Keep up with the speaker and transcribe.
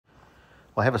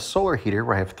Well, I have a solar heater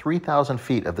where I have 3,000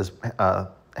 feet of this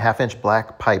half-inch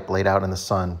black pipe laid out in the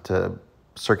sun to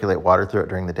circulate water through it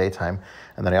during the daytime.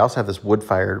 And then I also have this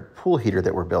wood-fired pool heater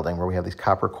that we're building where we have these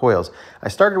copper coils. I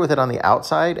started with it on the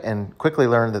outside and quickly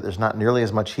learned that there's not nearly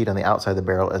as much heat on the outside of the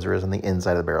barrel as there is on the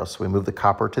inside of the barrel. So we moved the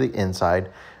copper to the inside,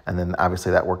 and then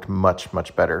obviously that worked much,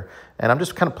 much better. And I'm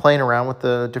just kind of playing around with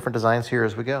the different designs here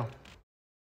as we go.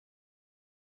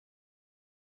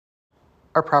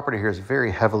 Our property here is very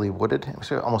heavily wooded. We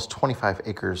have almost 25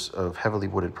 acres of heavily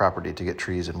wooded property to get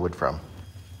trees and wood from.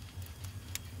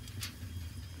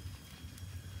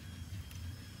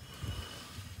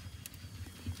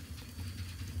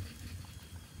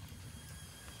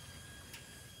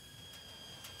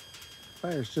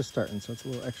 Fire's just starting, so it's a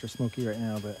little extra smoky right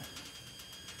now, but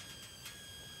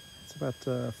it's about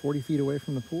 40 feet away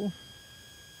from the pool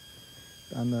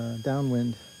on the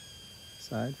downwind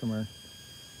side from our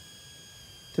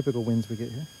typical winds we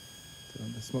get here. So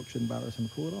the smoke shouldn't bother us in the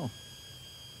pool at all.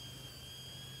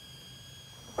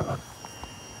 All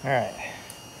right,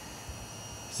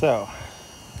 so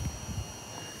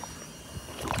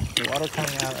the water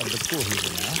coming out of the pool heater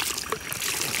now.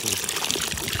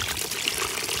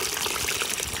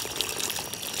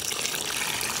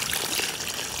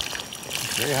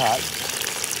 It's very hot.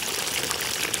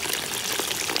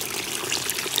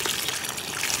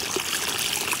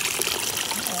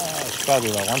 It's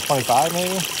probably about 125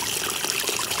 maybe.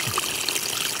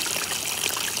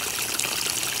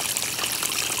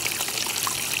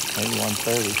 Maybe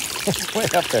 130. Way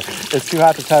up there. It's too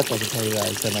hot to touch, I can tell you that. I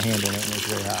just had my hand in it and it's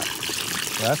very hot.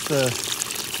 So that's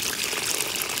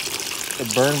the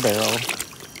burn barrel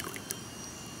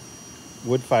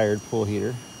wood-fired pool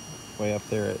heater. Way up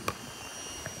there at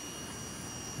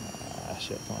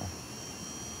shit, come on.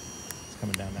 It's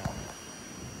coming down now.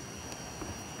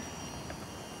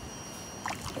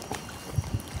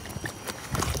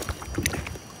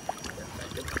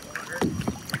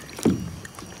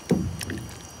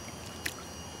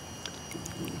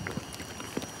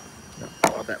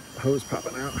 All that hose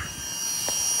popping out.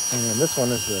 And then this one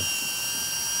is the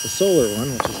solar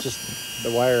one, which is just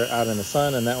the wire out in the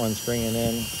sun, and that one's bringing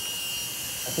in,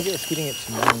 I think it was heating it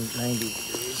to 90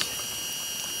 degrees.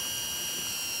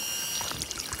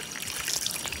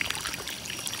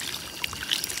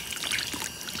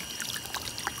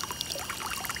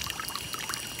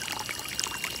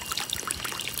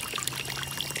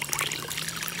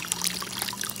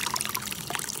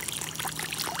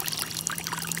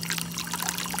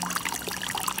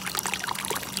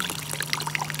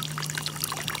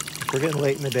 We're getting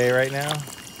late in the day right now,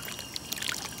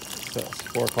 so it's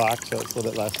 4 o'clock, so it's a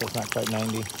little bit less, so it's not quite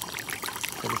 90.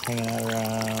 So it's hanging out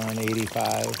around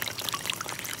 85.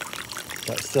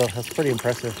 But still, that's pretty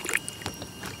impressive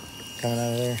coming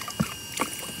out of there.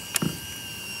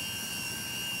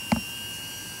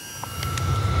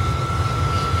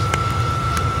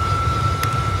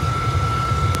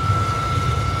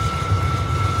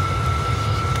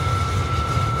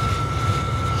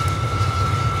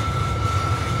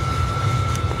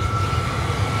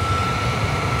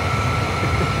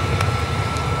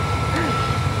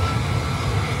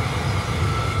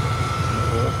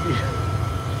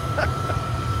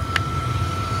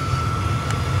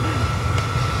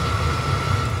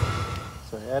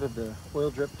 So I added the oil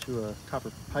drip to a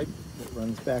copper pipe that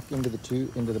runs back into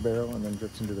the barrel and then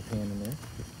drips into the pan in there.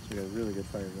 So we got a really good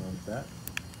fire going with that.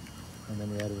 And then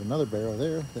we added another barrel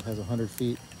there that has 100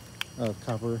 feet of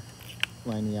copper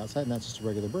lining the outside, and that's just a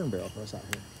regular burn barrel for us out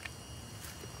here.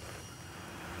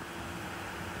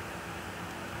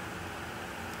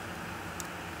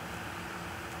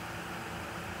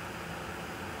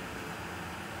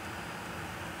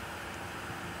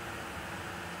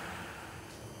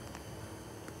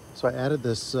 So I added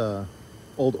this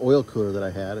old oil cooler that I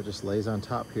had. It just lays on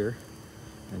top here,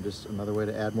 and just another way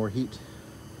to add more heat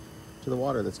to the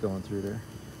water that's going through there.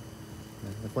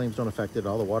 And the flames don't affect it at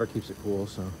all. The water keeps it cool,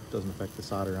 so it doesn't affect the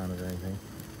solder on it or anything.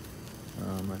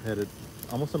 I've had it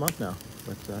almost a month now,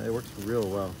 but it works real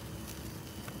well.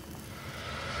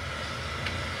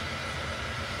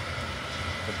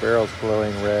 The barrel's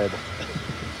glowing red.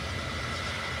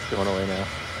 It's going away now.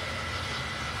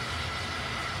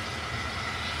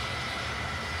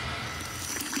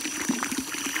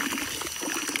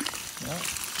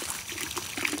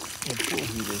 The pool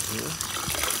heaters here.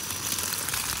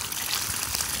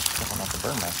 Careful not to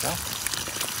burn myself.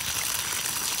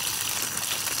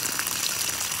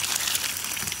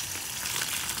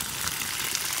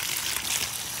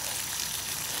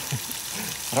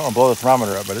 I don't want to blow the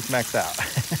thermometer up, but it's maxed out.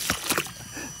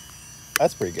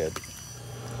 That's pretty good.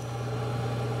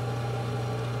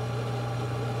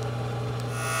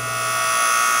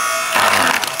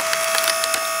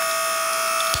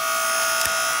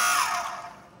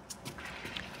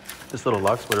 This little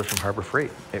log splitter from Harbor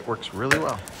Freight, it works really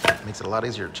well. It makes it a lot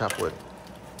easier to chop wood.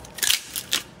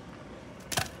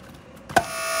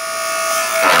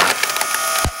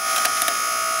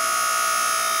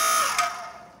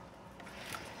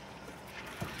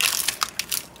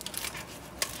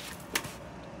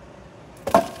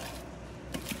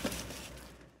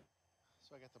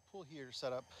 So I got the pool heater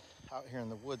set up out here in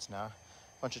the woods now. A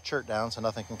bunch of chert down so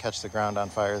nothing can catch the ground on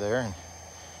fire there. And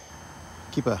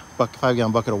keep a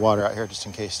 5-gallon bucket of water out here just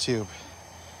in case too.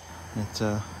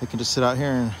 It can just sit out here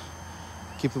and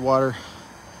keep the water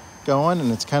going,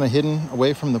 and it's kind of hidden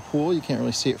away from the pool. You can't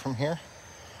really see it from here.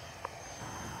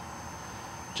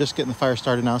 Just getting the fire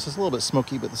started now, so it's a little bit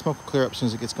smoky, but the smoke will clear up as soon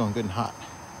as it gets going good and hot.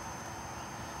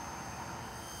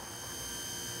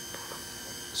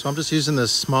 So I'm just using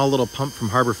this small little pump from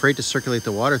Harbor Freight to circulate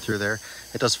the water through there.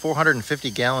 It does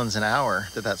 450 gallons an hour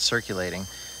that's circulating.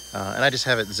 And I just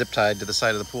have it zip tied to the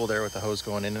side of the pool there with the hose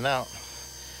going in and out.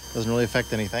 Doesn't really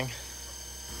affect anything.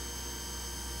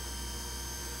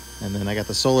 And then I got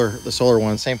the solar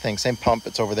one, same thing, same pump.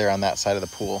 It's over there on that side of the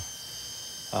pool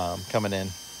coming in.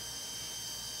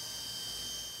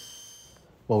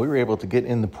 Well, we were able to get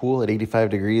in the pool at 85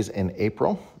 degrees in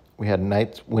April. We had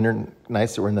winter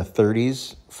nights that were in the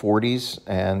 30s, 40s,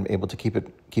 and able to keep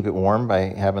it warm by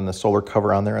having the solar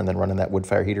cover on there and then running that wood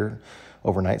fire heater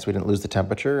overnight, so we didn't lose the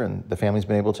temperature, and the family's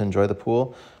been able to enjoy the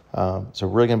pool. So we're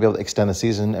really gonna be able to extend the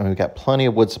season, and we've got plenty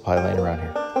of wood supply laying around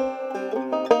here.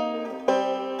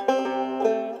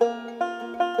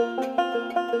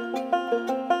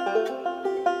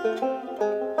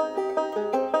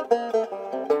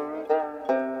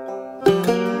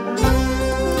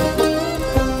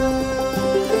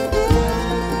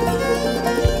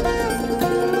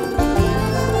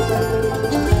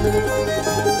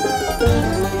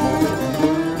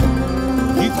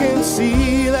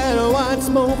 See that white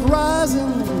smoke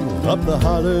rising up the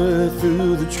holler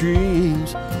through the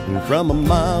trees, and from a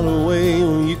mile away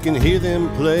you can hear them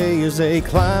play as they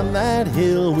climb that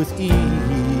hill with ease.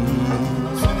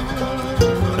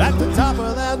 But at the top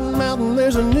of that mountain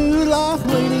there's a new life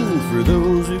waiting for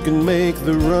those who can make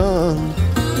the run.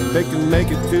 If they can make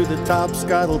it to the top,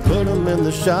 Scott will put them in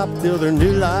the shop till their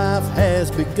new life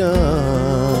has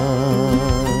begun.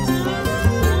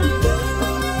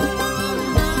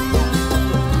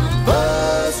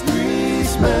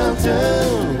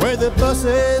 Mountain, where the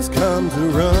buses come to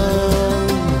run.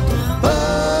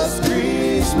 Bus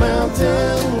Grease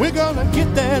Mountain, we're gonna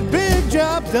get that big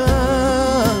job done.